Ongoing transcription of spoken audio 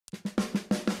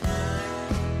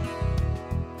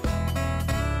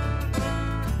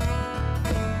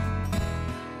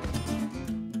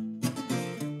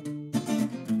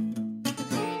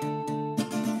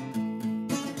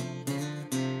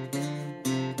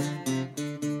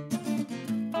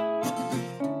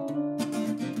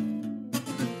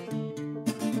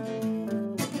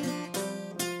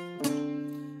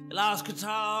Lost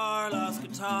guitar,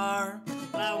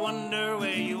 I wonder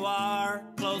where you are.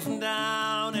 Closing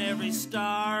down every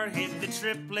star, hit the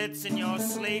triplets in your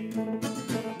sleep.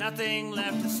 Nothing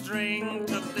left to string,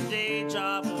 took the day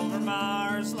job over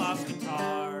Mars. Lost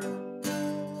guitar,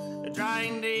 the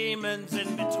drying demons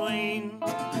in between.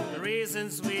 The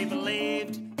reasons we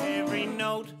believed every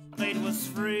note played was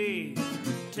free.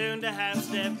 Tuned a half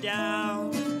step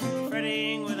down,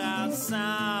 fretting without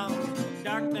sound.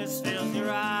 Darkness fills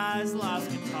your eyes, lost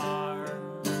guitar.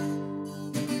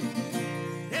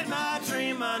 Hid my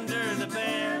dream under the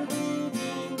bed,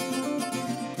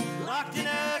 locked in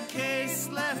a case,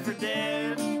 left for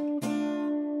dead.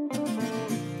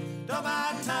 Though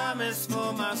my time is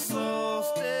full, my soul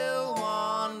still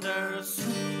wanders.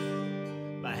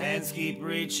 My hands keep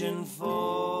reaching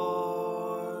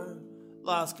for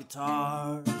lost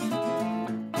guitar.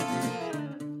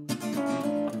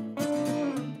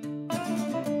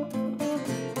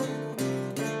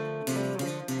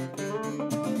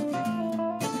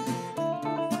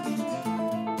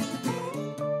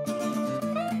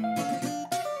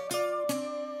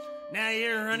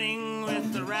 You're running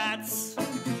with the rats,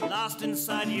 lost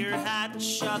inside your hat.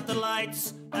 Shut the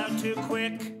lights out too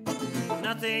quick,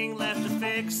 nothing left to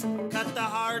fix. Cut the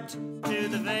heart to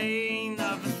the vein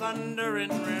of the thundering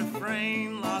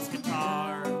refrain. Lost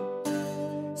guitar,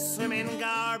 swim in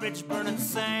garbage, burning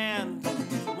sand.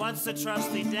 Once a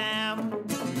trusty dam,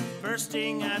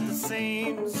 bursting at the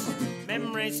seams.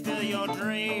 Memories fill your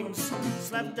dreams.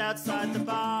 Slept outside the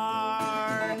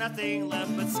bar, nothing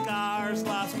left but scars.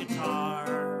 Lost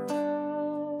guitar,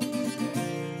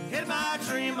 hid my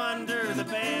dream under the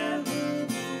bed,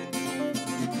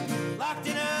 locked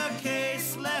in a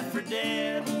case, left for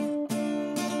dead.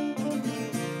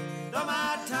 Though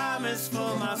my time is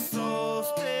full, my soul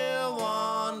still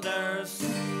wanders.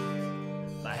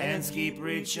 My hands keep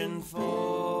reaching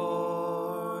for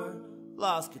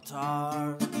lost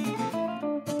guitar.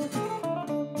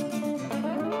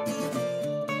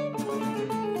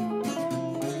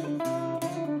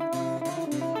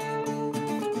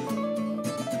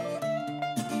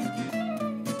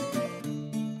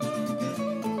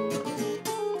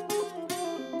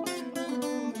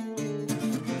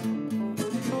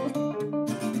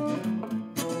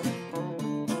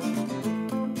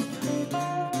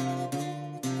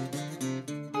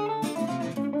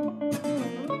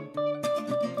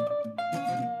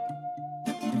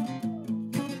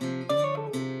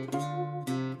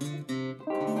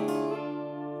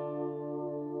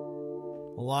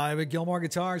 Live at Gilmore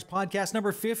Guitars, podcast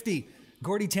number 50.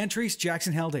 Gordie Tentrees,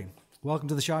 Jaxon Haldane. Welcome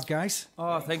to the shop, guys.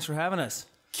 Oh, thanks for having us.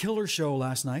 Killer show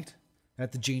last night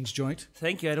at the Jeans Joint.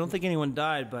 Thank you. I don't think anyone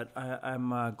died, but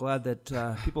I'm glad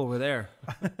that people were there.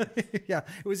 Yeah,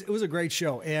 it was a great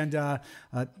show. And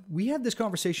we had this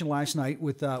conversation last night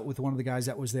with one of the guys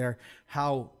that was there,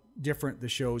 how different the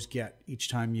shows get each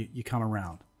time you come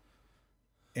around.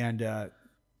 And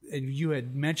you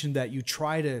had mentioned that you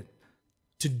try to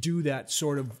do that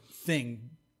sort of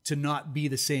thing, to not be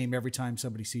the same every time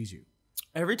somebody sees you.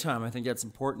 Every time. I think that's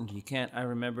important. You can't. I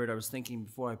remembered, I was thinking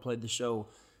before I played the show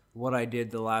what I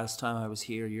did the last time I was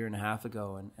here a year and a half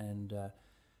ago, and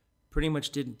pretty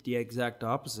much did the exact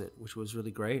opposite, which was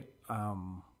really great,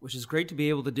 which is great to be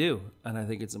able to do. And I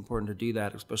think it's important to do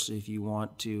that, especially if you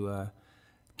want to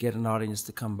get an audience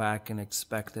to come back and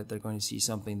expect that they're going to see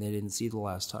something they didn't see the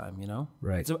last time, you know?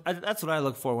 Right. So that's what I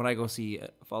look for when I go see,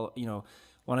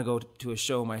 want to go to a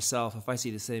show myself. If I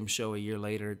see the same show a year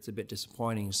later, it's a bit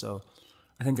disappointing. So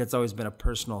I think that's always been a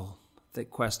personal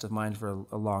quest of mine for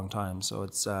a long time. So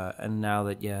it's and now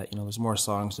that there's more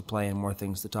songs to play and more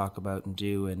things to talk about and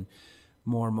do, and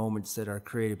more moments that are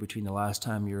created between the last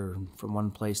time you're from one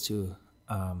place to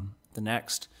the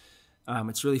next.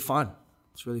 It's really fun.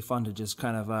 It's really fun to just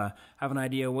kind of have an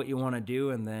idea of what you want to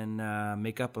do and then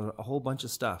make up a whole bunch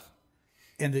of stuff.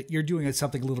 And that you're doing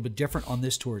something a little bit different on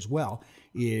this tour as well,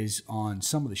 is on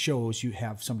some of the shows you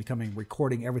have somebody coming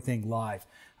recording everything live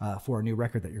for a new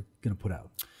record that you're going to put out.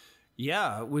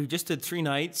 Yeah, we just did 3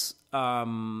 nights.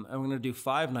 I'm going to do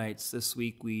 5 nights this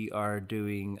week. We are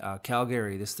doing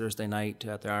Calgary this Thursday night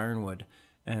at the Ironwood,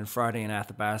 and Friday in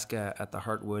Athabasca at the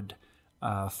Heartwood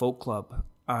Folk Club.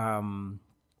 And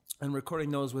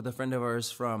recording those with a friend of ours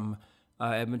from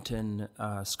Edmonton,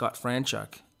 Scott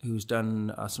Franchuk, who's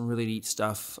done some really neat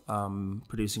stuff,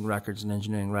 producing records and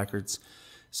engineering records.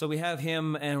 So we have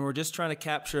him, and we're just trying to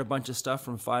capture a bunch of stuff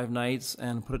from 5 nights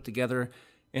and put it together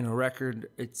in a record.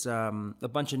 It's a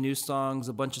bunch of new songs,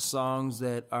 a bunch of songs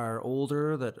that are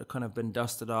older, that have kind of been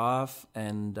dusted off.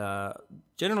 And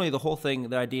generally the whole thing,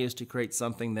 the idea is to create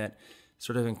something that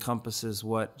sort of encompasses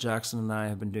what Jaxon and I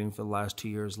have been doing for the last 2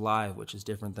 years live, which is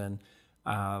different than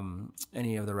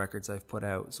any of the records I've put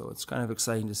out. So it's kind of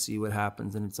exciting to see what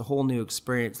happens, and it's a whole new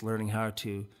experience learning how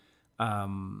to,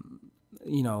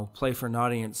 play for an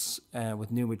audience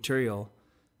with new material,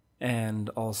 and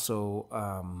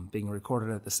also being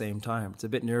recorded at the same time. It's a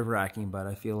bit nerve-wracking, but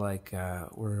I feel like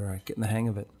we're getting the hang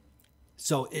of it.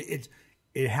 So it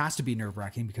has to be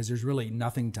nerve-wracking because there's really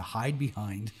nothing to hide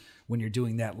behind when you're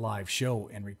doing that live show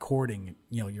and recording.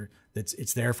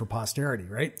 It's there for posterity,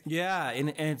 right? Yeah, and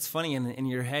it's funny. In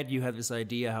your head, you have this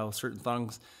idea how certain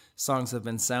songs have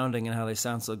been sounding and how they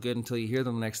sound so good until you hear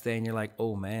them the next day, and you're like,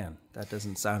 oh man, that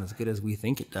doesn't sound as good as we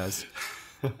think it does.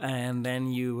 And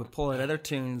then you pull out other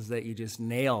tunes that you just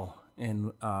nail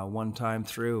in one time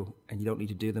through, and you don't need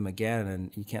to do them again,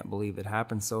 and you can't believe it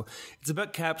happened. So it's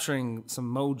about capturing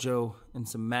some mojo and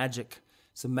some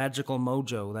magical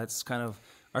mojo. That's kind of,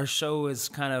 our show is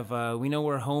kind of, we know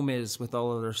where home is with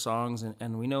all of their songs,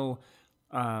 and we know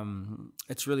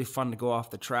it's really fun to go off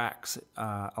the tracks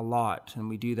a lot, and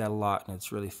we do that a lot, and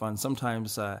it's really fun.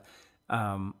 Sometimes I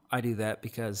do that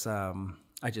because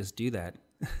I just do that.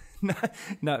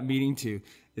 Not meaning to.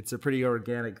 It's a pretty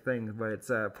organic thing, but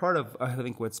it's part of, I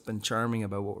think, what's been charming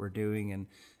about what we're doing,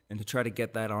 and to try to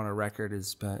get that on a record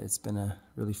it's been a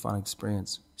really fun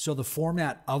experience. So the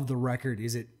format of the record,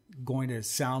 is it going to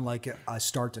sound like a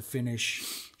start to finish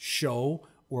show,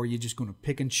 or are you just going to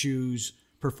pick and choose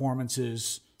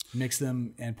performances, mix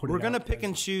them, and put it out? We're going to pick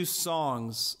and choose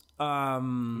songs. We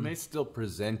may still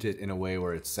present it in a way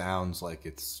where it sounds like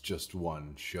it's just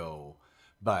one show,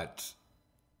 but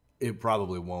it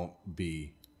probably won't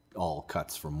be all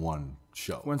cuts from one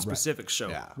show. One specific show.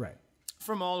 Yeah. Right.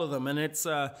 From all of them. And it's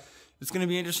going to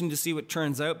be interesting to see what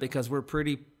turns out, because we're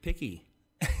pretty picky,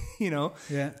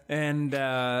 Yeah. And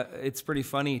it's pretty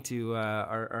funny to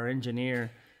our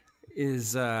engineer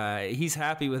is he's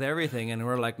happy with everything, and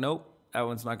we're like, nope, that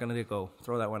one's not going to go.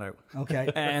 Throw that one out.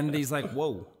 Okay. And he's like,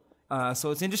 whoa.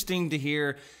 So it's interesting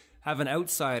to have an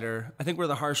outsider. I think we're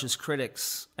the harshest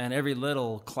critics, and every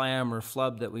little clam or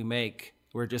flub that we make,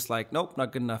 we're just like, nope,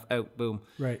 not good enough, out, boom.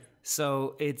 Right.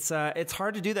 So it's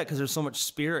hard to do that because there's so much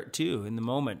spirit too in the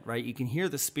moment, right? You can hear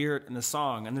the spirit in the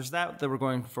song, and there's that we're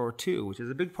going for too, which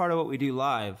is a big part of what we do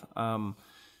live.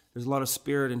 There's a lot of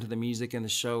spirit into the music and the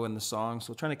show and the song,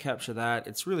 so trying to capture that,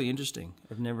 it's really interesting.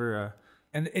 I've never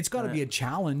and it's got to be a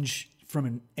challenge from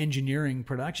an engineering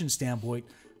production standpoint,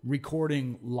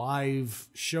 recording live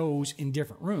shows in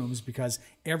different rooms, because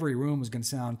every room is going to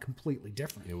sound completely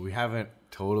different. Yeah, we haven't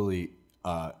totally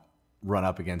run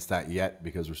up against that yet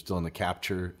because we're still in the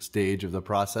capture stage of the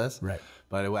process. Right.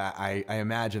 But I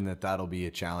imagine that'll be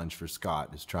a challenge for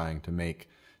Scott, is trying to make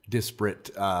disparate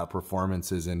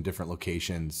performances in different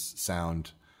locations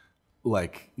sound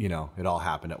like, it all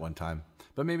happened at one time.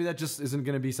 But maybe that just isn't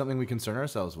going to be something we concern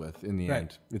ourselves with in the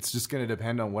end. It's just going to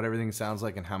depend on what everything sounds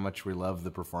like and how much we love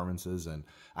the performances. And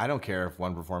I don't care if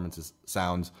one performance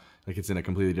sounds like it's in a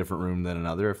completely different room than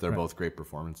another, if they're both great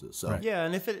performances. So Yeah,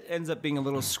 and if it ends up being a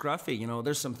little scruffy,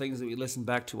 there's some things that we listen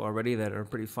back to already that are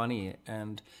pretty funny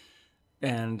and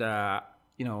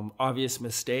obvious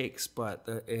mistakes, but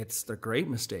they're great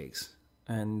mistakes,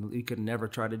 and we could never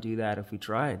try to do that if we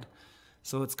tried.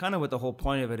 So it's kind of what the whole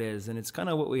point of it is, and it's kind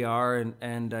of what we are,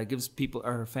 and gives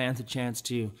our fans a chance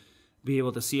to be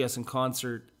able to see us in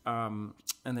concert,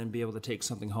 and then be able to take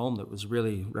something home that was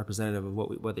really representative of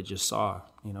what they just saw.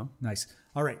 Nice.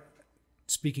 All right.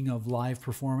 Speaking of live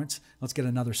performance, let's get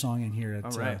another song in here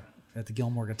at the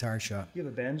Gilmore Guitar Shop. You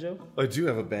have a banjo? I do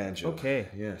have a banjo. Okay.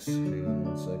 Yes. Hang on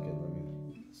 1 second. Let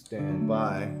me stand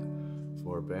by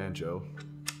for banjo.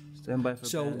 Stand by for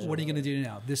So banjo. what are you going to do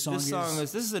now? This song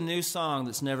This is a new song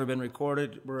that's never been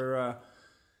recorded.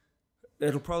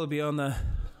 It'll probably be on the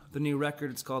new record.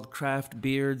 It's called Craft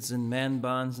Beards and Man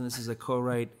Buns, and this is a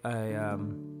co-write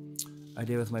I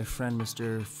did with my friend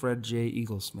Mr. Fred J.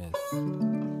 Eaglesmith,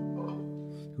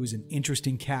 who's an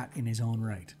interesting cat in his own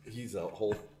right. He's a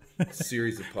whole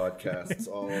series of podcasts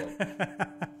all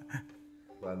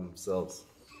by themselves.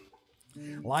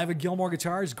 Live at Gilmore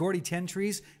Guitars-Gordie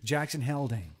Tentrees, Jaxon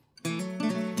Haldane.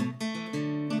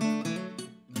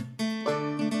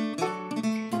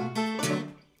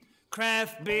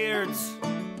 Craft beards,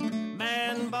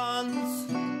 man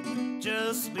buns,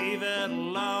 just leave it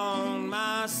alone,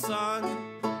 my son.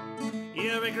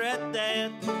 You'll regret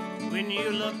that when you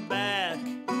look back,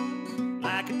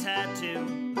 like a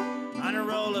tattoo on a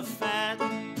roll of fat.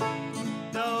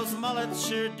 Those mullets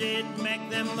sure did make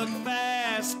them look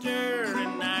faster.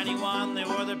 In 91 they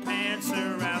wore their pants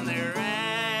around their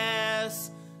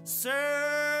ass.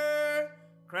 Sir,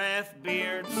 craft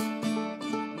beards,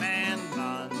 man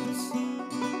buns,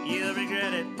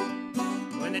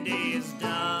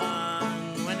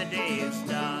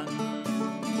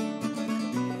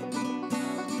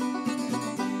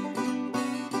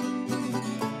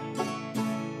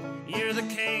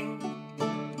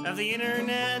 the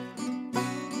internet.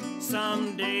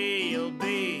 Someday you'll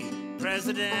be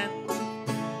president.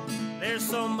 There's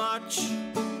so much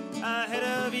ahead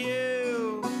of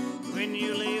you when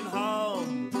you leave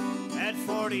home at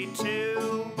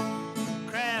 42.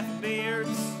 Craft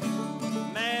beards,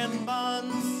 man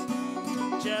buns,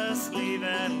 just leave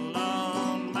it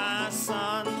alone, my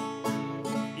son.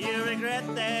 You regret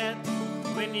that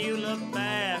when you look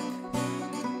back,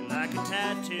 like a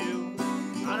tattoo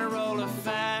on a roll of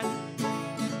fat.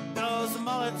 Those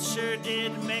mullets sure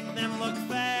did make them look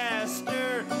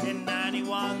faster. In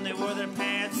 91 they wore their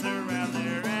pants around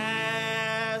their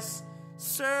ass.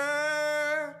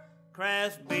 Sir,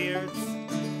 craft beards,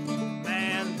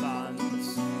 man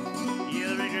buns,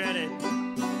 you'll regret it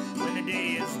when the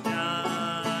day is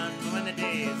done. When the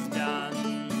day is done.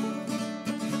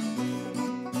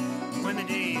 When the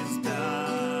day is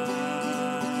done.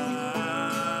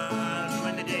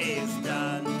 When the day is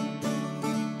done.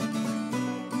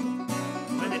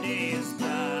 When the day is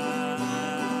done.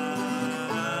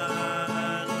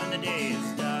 When the day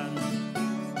is done.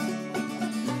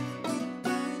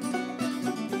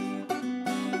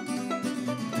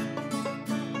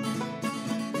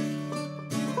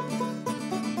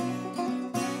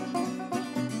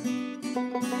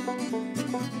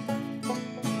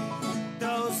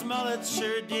 Those mullets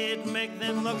sure did make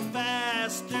them look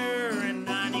faster. In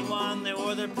 91 they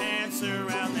wore their pants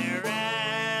around their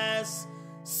ass.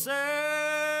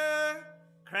 Sir,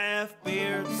 craft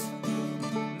beards,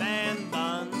 man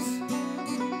buns,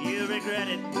 you regret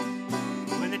it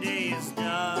when the day is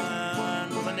done.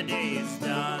 When the day is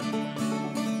done.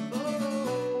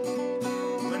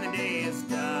 When the day is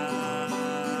done.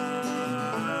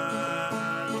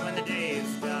 When the day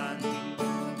is done.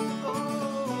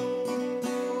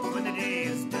 When the day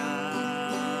is done.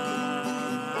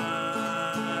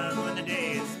 When the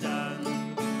day is done.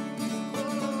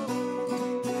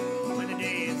 When the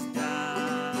day is done.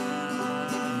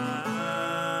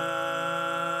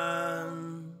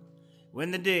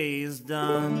 When the day is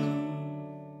done.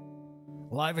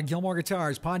 Live at Gilmore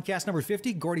Guitars, podcast number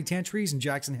 50, Gordie Tentrees and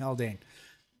Jaxon Haldane.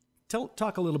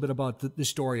 Talk a little bit about the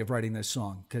story of writing this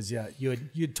song, because you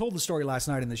had told the story last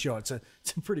night in the show. It's a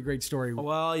pretty great story.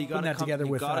 Well, you got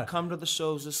to come to the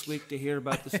shows this week to hear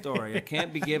about the story. It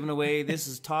can't be given away. This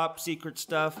is top secret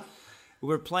stuff.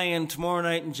 We're playing tomorrow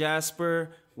night in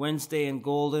Jasper, Wednesday in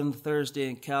Golden, Thursday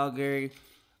in Calgary,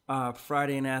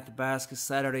 Friday in Athabasca,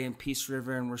 Saturday in Peace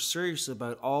River, and we're serious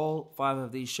about all 5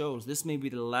 of these shows. This may be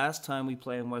the last time we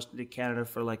play in Western Canada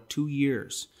for like 2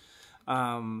 years.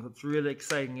 It's really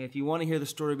exciting. If you want to hear the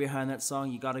story behind that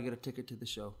song, you got to get a ticket to the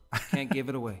show. Can't give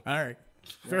it away. All right.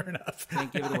 Fair enough.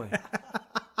 Can't give it away.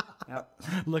 Yep.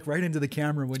 Look right into the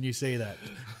camera when you say that.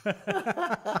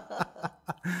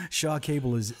 Shaw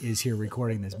Cable is here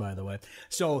recording this, by the way.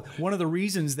 So one of the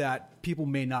reasons that people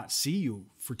may not see you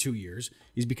for 2 years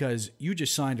is because you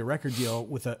just signed a record deal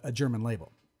with a German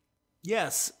label.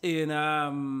 Yes,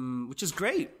 which is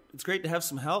great. It's great to have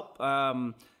some help.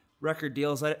 Record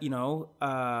deals, they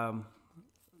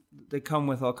come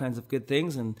with all kinds of good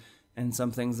things and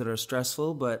some things that are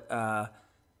stressful, but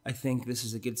I think this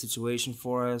is a good situation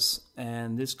for us.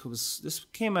 And this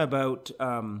came about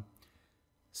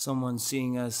someone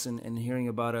seeing us and hearing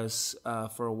about us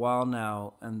for a while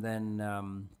now, and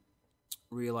then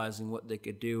realizing what they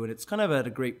could do. And it's kind of at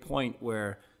a great point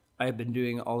where I've been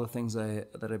doing all the things that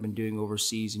I've been doing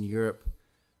overseas in Europe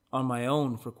on my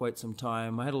own for quite some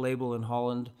time. I had a label in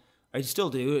Holland. I still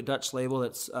do, a Dutch label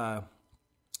that's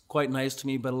quite nice to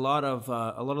me, but a lot of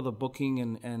the booking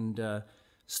and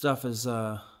stuff has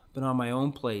been on my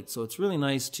own plate. So it's really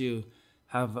nice to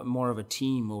have more of a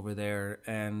team over there,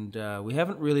 and we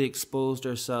haven't really exposed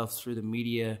ourselves through the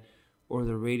media or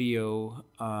the radio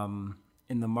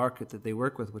in the market that they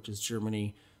work with, which is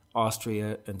Germany,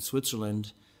 Austria, and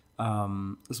Switzerland,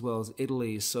 as well as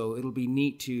Italy. So it'll be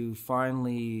neat to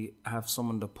finally have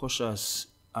someone to push us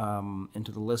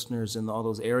into the listeners in all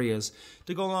those areas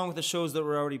to go along with the shows that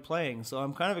we're already playing. So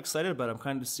I'm kind of excited about it. I'm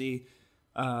kind of to see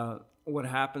what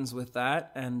happens with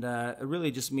that, and it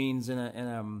really just means in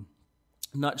a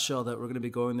nutshell that we're going to be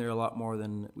going there a lot more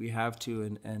than we have to,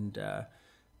 and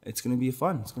it's going to be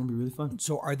fun. It's going to be really fun.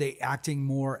 So are they acting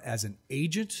more as an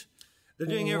agent? They're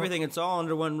doing everything. It's all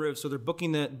under one roof. So they're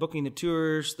booking the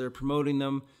tours, they're promoting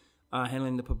them,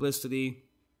 handling the publicity,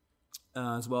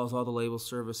 as well as all the label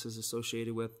services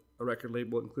associated with a record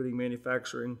label, including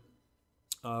manufacturing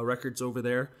records over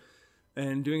there,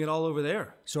 and doing it all over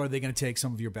there. So are they going to take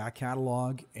some of your back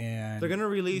catalog and they're going to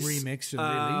remix and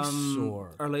release?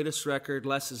 Or our latest record,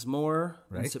 Less Is More,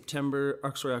 right, in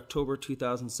October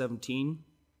 2017,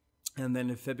 and then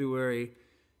in February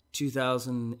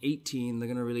 2018, they're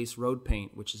going to release Road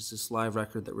Paint, which is this live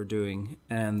record that we're doing,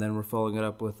 and then we're following it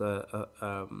up with a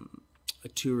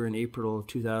tour in April of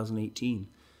 2018,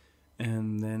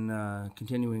 and then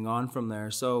continuing on from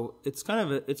there. So it's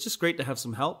it's just great to have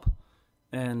some help,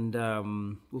 and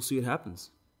we'll see what happens.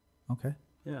 Okay.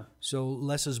 Yeah. So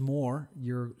less is more.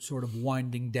 You're sort of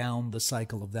winding down the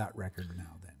cycle of that record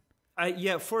now. Then.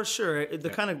 Yeah, for sure. They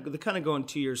kind of go in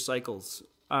 2-year cycles.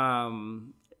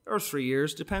 Or 3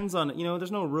 years, depends on,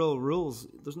 there's no real rules.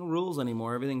 There's no rules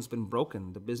anymore. Everything's been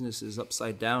broken. The business is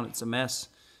upside down. It's a mess.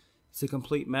 It's a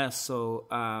complete mess. So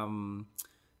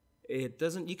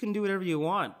you can do whatever you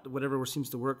want, whatever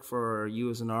seems to work for you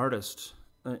as an artist.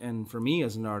 And for me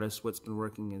as an artist, what's been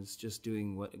working is just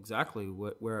doing where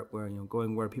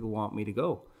going where people want me to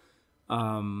go,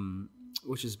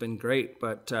 which has been great.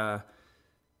 But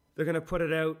they're going to put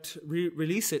it out,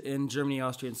 release it in Germany,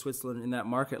 Austria, and Switzerland in that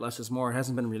market. Less is more. It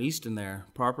hasn't been released in there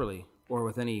properly or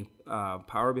with any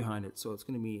power behind it. So it's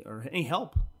going to be, or any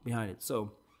help behind it.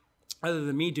 So other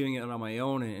than me doing it on my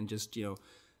own and just,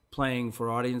 playing for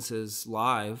audiences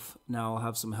live, now I'll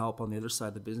have some help on the other side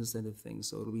of the business end of things.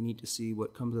 So it'll be neat to see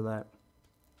what comes of that.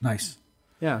 Nice.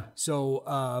 Yeah.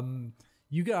 So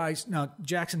you guys, now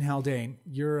Jaxon Haldane,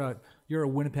 you're a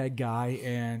Winnipeg guy,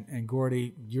 and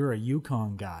Gordie, you're a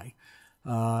Yukon guy.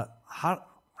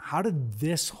 How did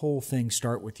this whole thing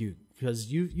start with you?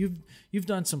 Because you've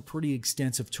done some pretty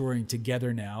extensive touring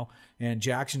together now, and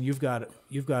Jaxon, you've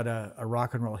got a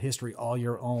rock and roll history all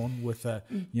your own with the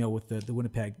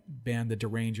Winnipeg band, the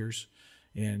Derangers,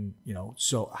 and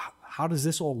so how does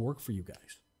this all work for you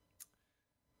guys?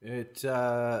 It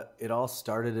all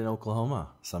started in Oklahoma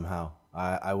somehow.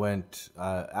 I went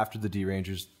after the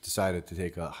Derangers decided to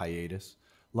take a hiatus,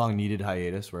 long-needed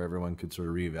hiatus, where everyone could sort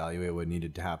of reevaluate what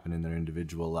needed to happen in their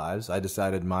individual lives. I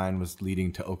decided mine was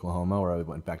leading to Oklahoma, where I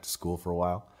went back to school for a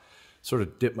while, sort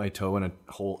of dipped my toe in a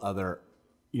whole other,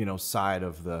 side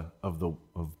of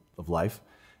life.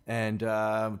 And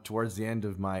towards the end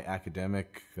of my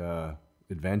academic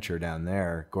adventure down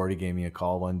there, Gordie gave me a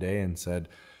call one day and said,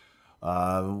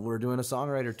 we're doing a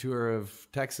songwriter tour of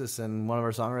Texas, and one of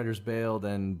our songwriters bailed,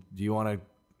 and do you want to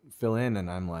fill in? And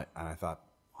I thought,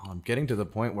 I'm getting to the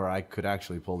point where I could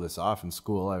actually pull this off in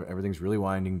school. Everything's really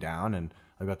winding down, and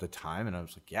I've got the time, and I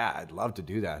was like, yeah, I'd love to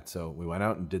do that. So we went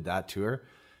out and did that tour,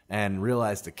 and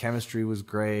realized the chemistry was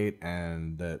great,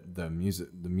 and the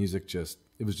music just,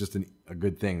 it was just a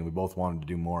good thing that we both wanted to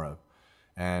do more of.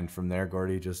 And from there,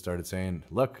 Gordie just started saying,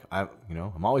 look, I'm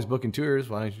always booking tours.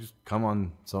 Why don't you just come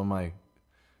on some of my,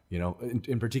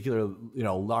 in particular,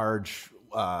 large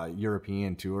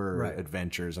European tour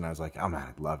adventures. And I was like, oh man,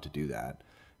 I'd love to do that.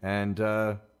 And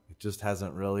it just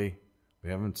hasn't really,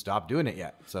 we haven't stopped doing it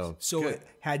yet. So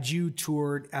had you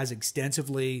toured as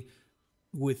extensively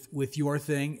with your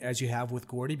thing as you have with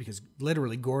Gordie? Because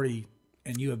literally Gordie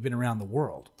and you have been around the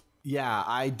world. Yeah,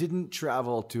 I didn't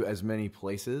travel to as many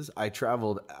places. I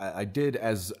did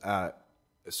as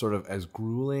sort of as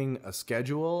grueling a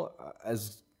schedule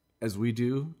as we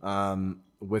do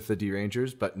with the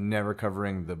Derangers, but never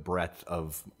covering the breadth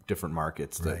of different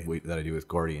markets that I do with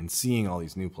Gordie. And seeing all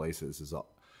these new places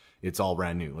it's all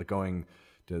brand new. Like going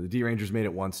to the Derangers made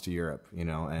it once to Europe,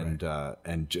 and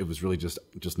it was really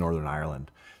just Northern Ireland.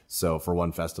 So for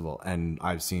one festival, and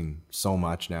I've seen so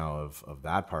much now of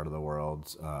that part of the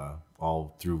world,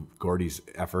 all through Gordie's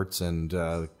efforts and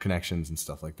connections and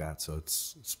stuff like that. So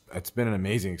it's been an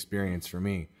amazing experience for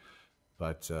me.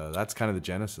 But that's kind of the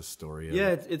genesis story.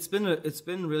 It's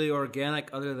been really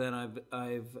organic. Other than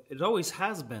it always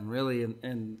has been really,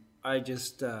 and I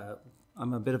just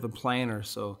I'm a bit of a planner,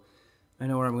 so I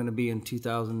know where I'm going to be in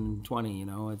 2020.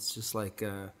 It's just like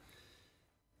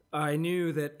I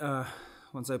knew that.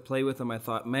 Once I play with them, I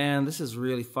thought, man, this is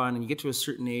really fun. And you get to a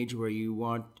certain age where you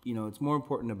want, it's more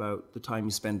important about the time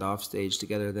you spend off stage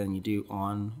together than you do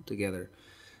on together.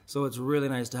 So it's really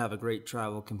nice to have a great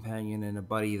travel companion and a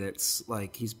buddy that's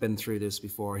like, he's been through this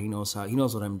before. He knows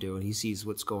what I'm doing. He sees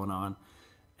what's going on.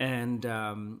 And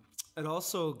it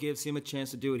also gives him a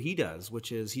chance to do what he does,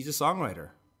 which is he's a songwriter.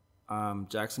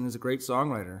 Jaxon is a great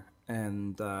songwriter.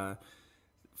 And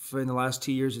in the last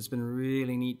 2 years, it's been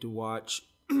really neat to watch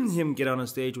him get on a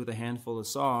stage with a handful of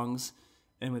songs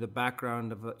and with a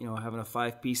background of having a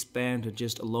 5-piece band to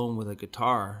just alone with a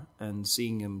guitar, and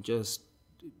seeing him just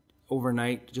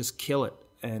overnight just kill it.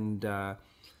 And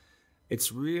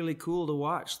it's really cool to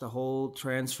watch the whole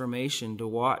transformation to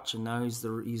watch. And now he's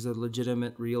a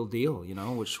legitimate real deal,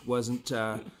 which wasn't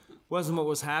what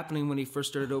was happening when he first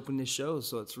started opening his shows.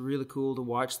 So it's really cool to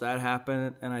watch that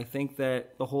happen. And I think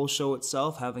that the whole show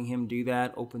itself, having him do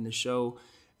that, open the show,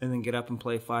 and then get up and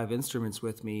play 5 instruments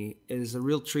with me is a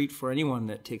real treat for anyone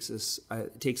that takes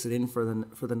it in for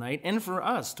the night, and for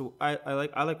us. I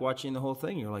like watching the whole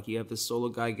thing. You're like, you have this solo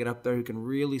guy get up there who can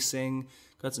really sing,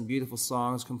 got some beautiful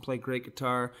songs, can play great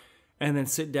guitar, and then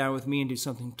sit down with me and do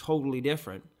something totally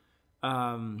different.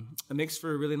 It makes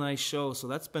for a really nice show. So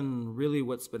that's been really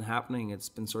what's been happening. It's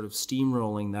been sort of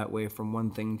steamrolling that way from one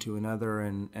thing to another,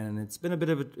 and it's been a bit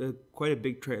of quite a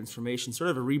big transformation, sort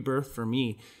of a rebirth for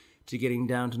me, to getting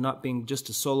down to not being just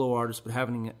a solo artist, but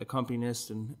having an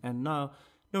accompanist, and no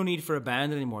need for a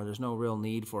band anymore. There's no real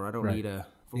need for. I don't need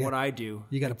what I do.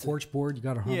 You got a porch board, you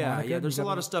got a harmonica. Yeah. There's a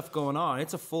lot of stuff going on.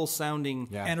 It's a full sounding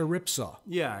and a ripsaw.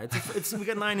 Yeah, we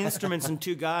got 9 instruments and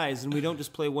 2 guys, and we don't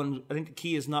just play one. I think the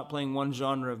key is not playing one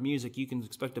genre of music. You can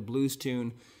expect a blues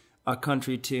tune, a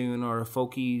country tune, or a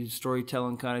folky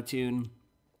storytelling kind of tune,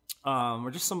 or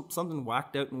just something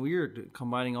whacked out and weird,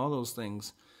 combining all those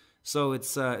things. So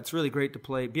it's really great to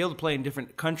be able to play in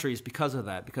different countries because of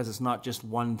that, because it's not just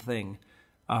one thing.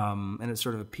 And it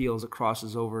sort of appeals, it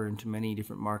crosses over into many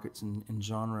different markets and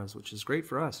genres, which is great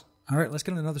for us. All right, let's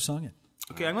get another song in.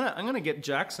 Okay, I'm gonna get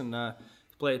Jaxon to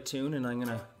play a tune, and I'm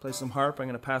gonna play some harp. I'm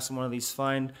gonna pass him one of these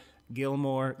fine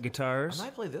Gilmore guitars. I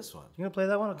might play this one. You gonna play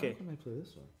that one? Okay. I might play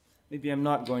this one. Maybe I'm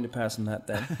not going to pass him that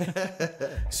then.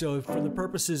 So for the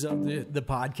purposes of the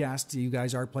podcast, you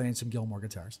guys are playing some Gilmore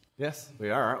guitars. Yes, we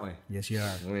are, aren't we? Yes, you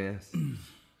are. Oh, yes.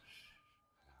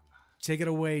 Take it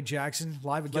away, Jaxon.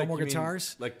 Live at Gilmore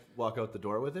Guitars. Like walk out the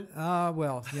door with it?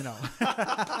 Well, you know.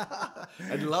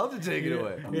 I'd love to take it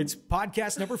away. It's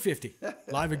podcast number 50,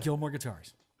 live at Gilmore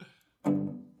Guitars.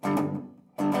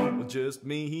 Well, just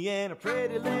me and a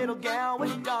pretty little gal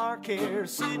with dark hair,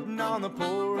 sitting on the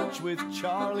porch with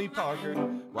Charlie Parker,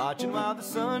 watching while the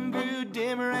sun grew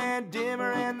dimmer and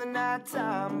dimmer and the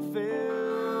nighttime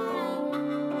fell.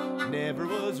 Never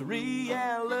was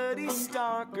reality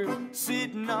starker,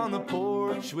 sitting on the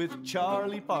porch with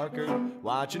Charlie Parker,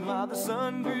 watching while the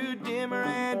sun grew dimmer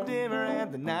and dimmer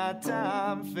and the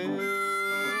nighttime fell.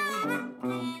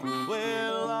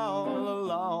 Well, all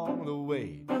along the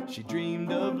way she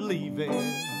dreamed of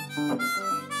leaving,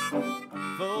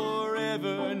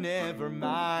 forever, never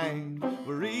mind,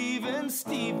 we're even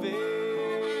Steven.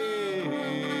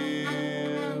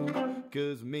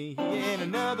 'Cause me and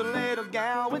another little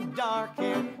gal with dark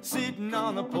hair, sitting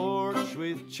on the porch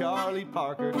with Charlie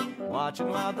Parker, watching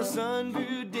while the sun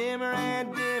grew dimmer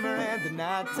and dimmer and the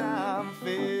nighttime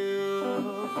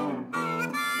fell.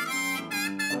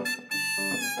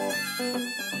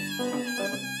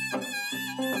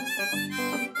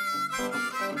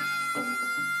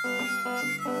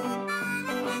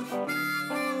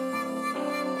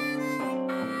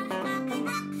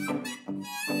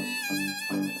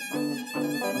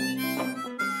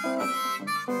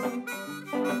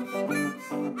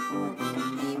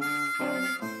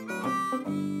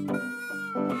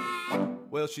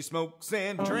 Well, she smokes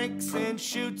and drinks and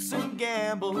shoots and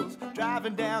gambles,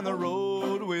 driving down the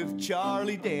road with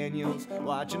Charlie Daniels,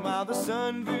 watching while the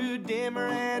sun grew dimmer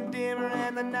and dimmer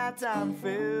and the nighttime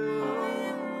fell.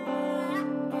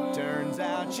 Turns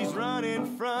out she's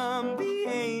running from the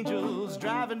angels,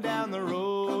 driving down the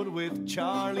road with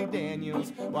Charlie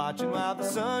Daniels, watching while the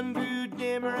sun grew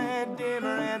dimmer and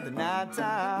dimmer and the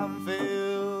nighttime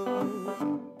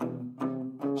fell.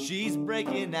 She's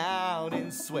breaking out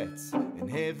in sweats and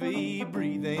heavy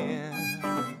breathing.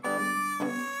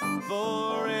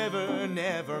 Forever,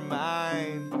 never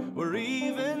mind, we're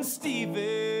even Steven.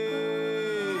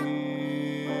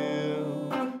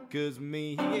 'Cause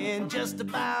me and just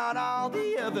about all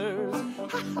the others,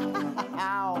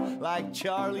 like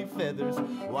Charlie Feathers,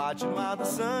 watching while the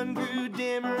sun grew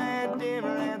dimmer and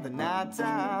dimmer and the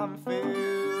nighttime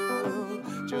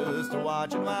fell. Just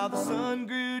watching while the sun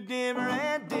grew dimmer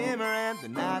and dimmer and the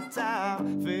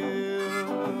nighttime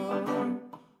fell.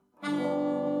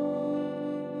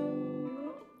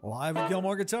 Live at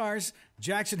Gilmore Guitars,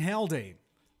 Jaxon Haldane,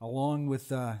 along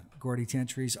with Gordie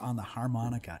Tentrees on the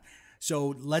harmonica. So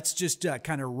let's just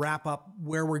kind of wrap up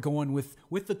where we're going with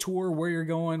the tour, where you're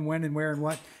going, when and where and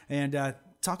what, and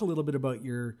talk a little bit about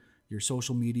your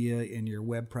social media and your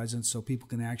web presence, so people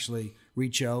can actually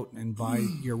reach out and buy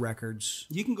your records.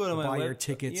 You can go to buy your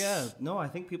tickets. Yeah, no, I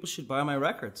think people should buy my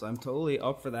records. I'm totally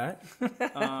up for that.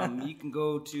 You can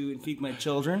go to and feed my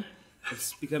children.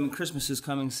 It's becoming Christmas is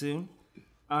coming soon.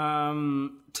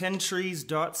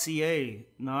 Tentrees.ca,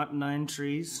 not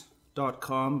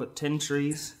 9trees.com, but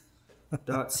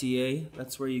Tentrees.ca.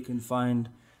 That's where you can find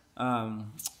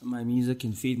my music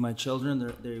and feed my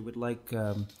children. They would like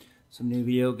some new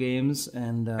video games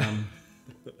and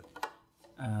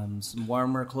some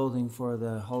warmer clothing for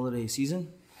the holiday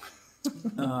season.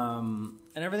 and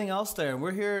everything else there.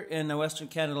 We're here in Western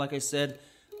Canada, like I said,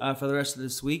 for the rest of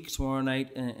this week. Tomorrow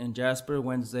night in Jasper,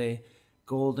 Wednesday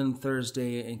Golden,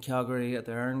 Thursday in Calgary at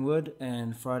the Ironwood,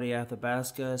 and Friday at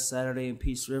Athabasca, Saturday in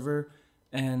Peace River.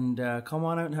 And come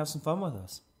on out and have some fun with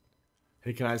us.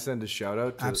 Hey, can I send a shout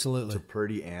out to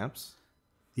Purdy Amps?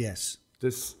 Yes.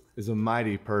 This is a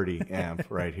mighty Purdy amp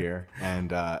right here,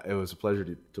 and it was a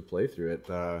pleasure to play through it.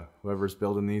 Whoever's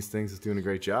building these things is doing a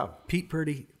great job. Pete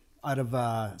Purdy out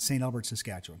of St. Albert,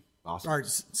 Saskatchewan. Awesome. Or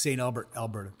St. Albert,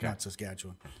 Alberta, not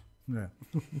Saskatchewan. Yeah.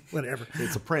 Whatever.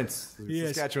 It's a prince. The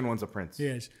Yes. Saskatchewan one's a prince.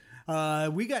 Yes.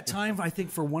 We got time, I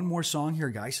think, for one more song here,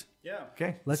 guys. Yeah.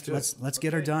 Okay. Let's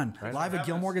get her done. Right. Live at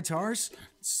Gilmore Guitars,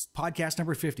 it's podcast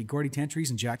number 50, Gordie Tentrees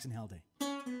and Jaxon Haldane.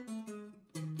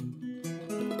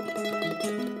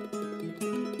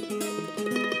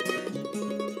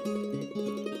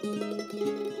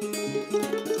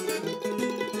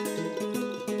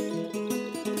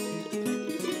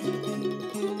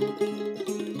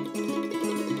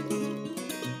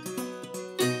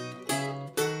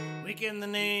 Weak in the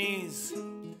knees,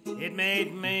 it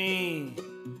made me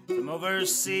from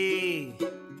overseas.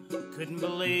 Couldn't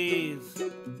believe,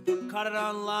 caught it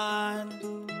online,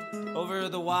 over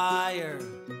the wire.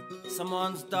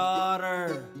 Someone's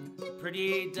daughter,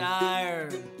 pretty dire.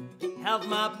 Held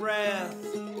my breath,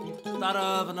 thought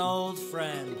of an old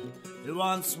friend who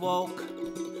once woke,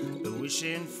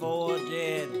 wishing for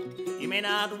dead. You may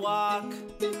not walk,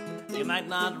 you might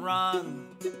not run.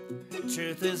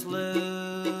 Truth is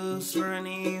loose for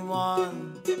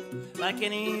anyone, like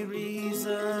any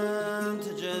reason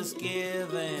to just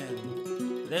give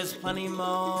in. There's plenty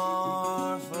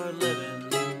more for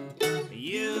living.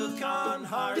 Yukon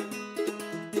heart,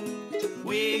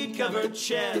 weed covered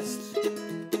chest,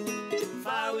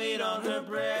 fire weight on her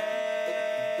breast.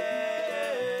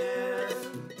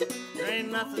 There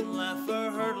ain't nothing left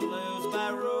for her to lose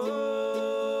by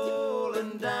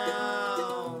rolling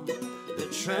down the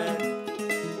track.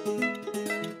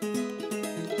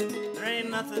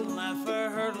 Nothing left for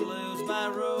her to lose by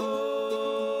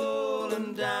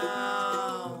rolling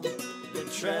down the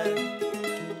track.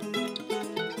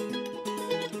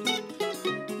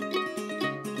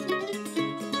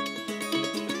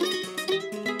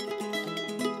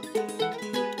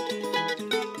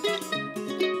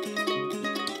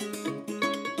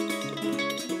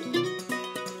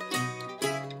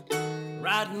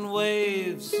 Riding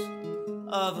waves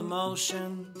of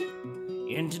emotion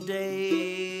into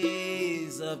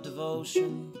days of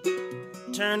devotion,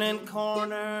 turning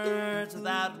corners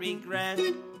without regret,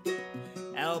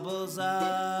 elbows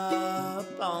up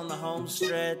on the home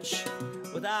stretch.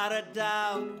 Without a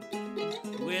doubt,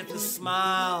 with a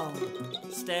smile,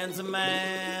 stands a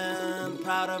man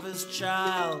proud of his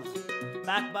child,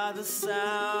 backed by the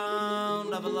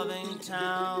sound of a loving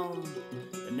town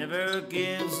that never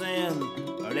gives in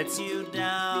or lets you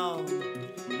down.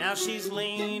 Now she's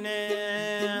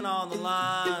leaning on the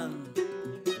line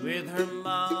with her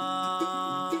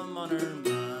mom on her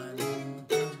mind.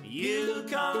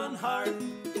 Yukon heart,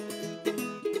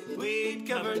 weed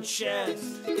covered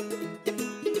chest,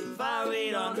 fire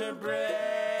weight on her breast.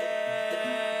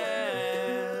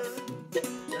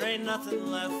 There ain't nothing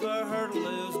left for her to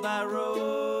lose by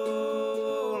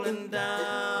rolling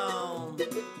down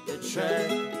the track.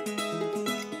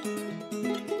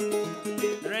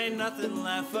 Nothing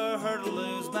left for her to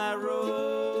lose by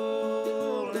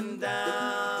rolling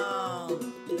down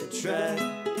the track.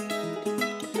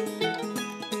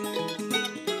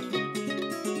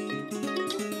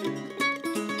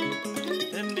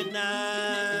 The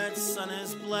midnight sun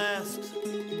is blessed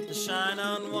to shine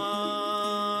on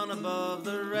one above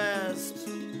the rest,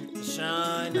 to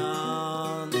shine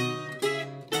on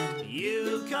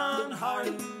Yukon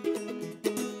heart,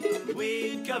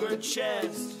 weed covered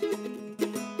chest,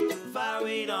 fire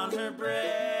weight on her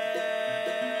breast.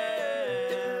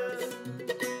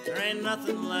 There ain't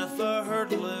nothing left for her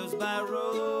to lose by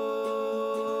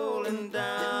rolling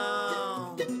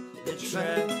down the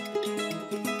track.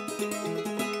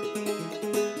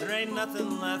 There ain't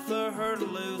nothing left for her to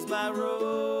lose by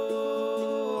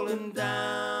rolling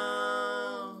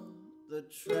down the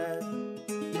track.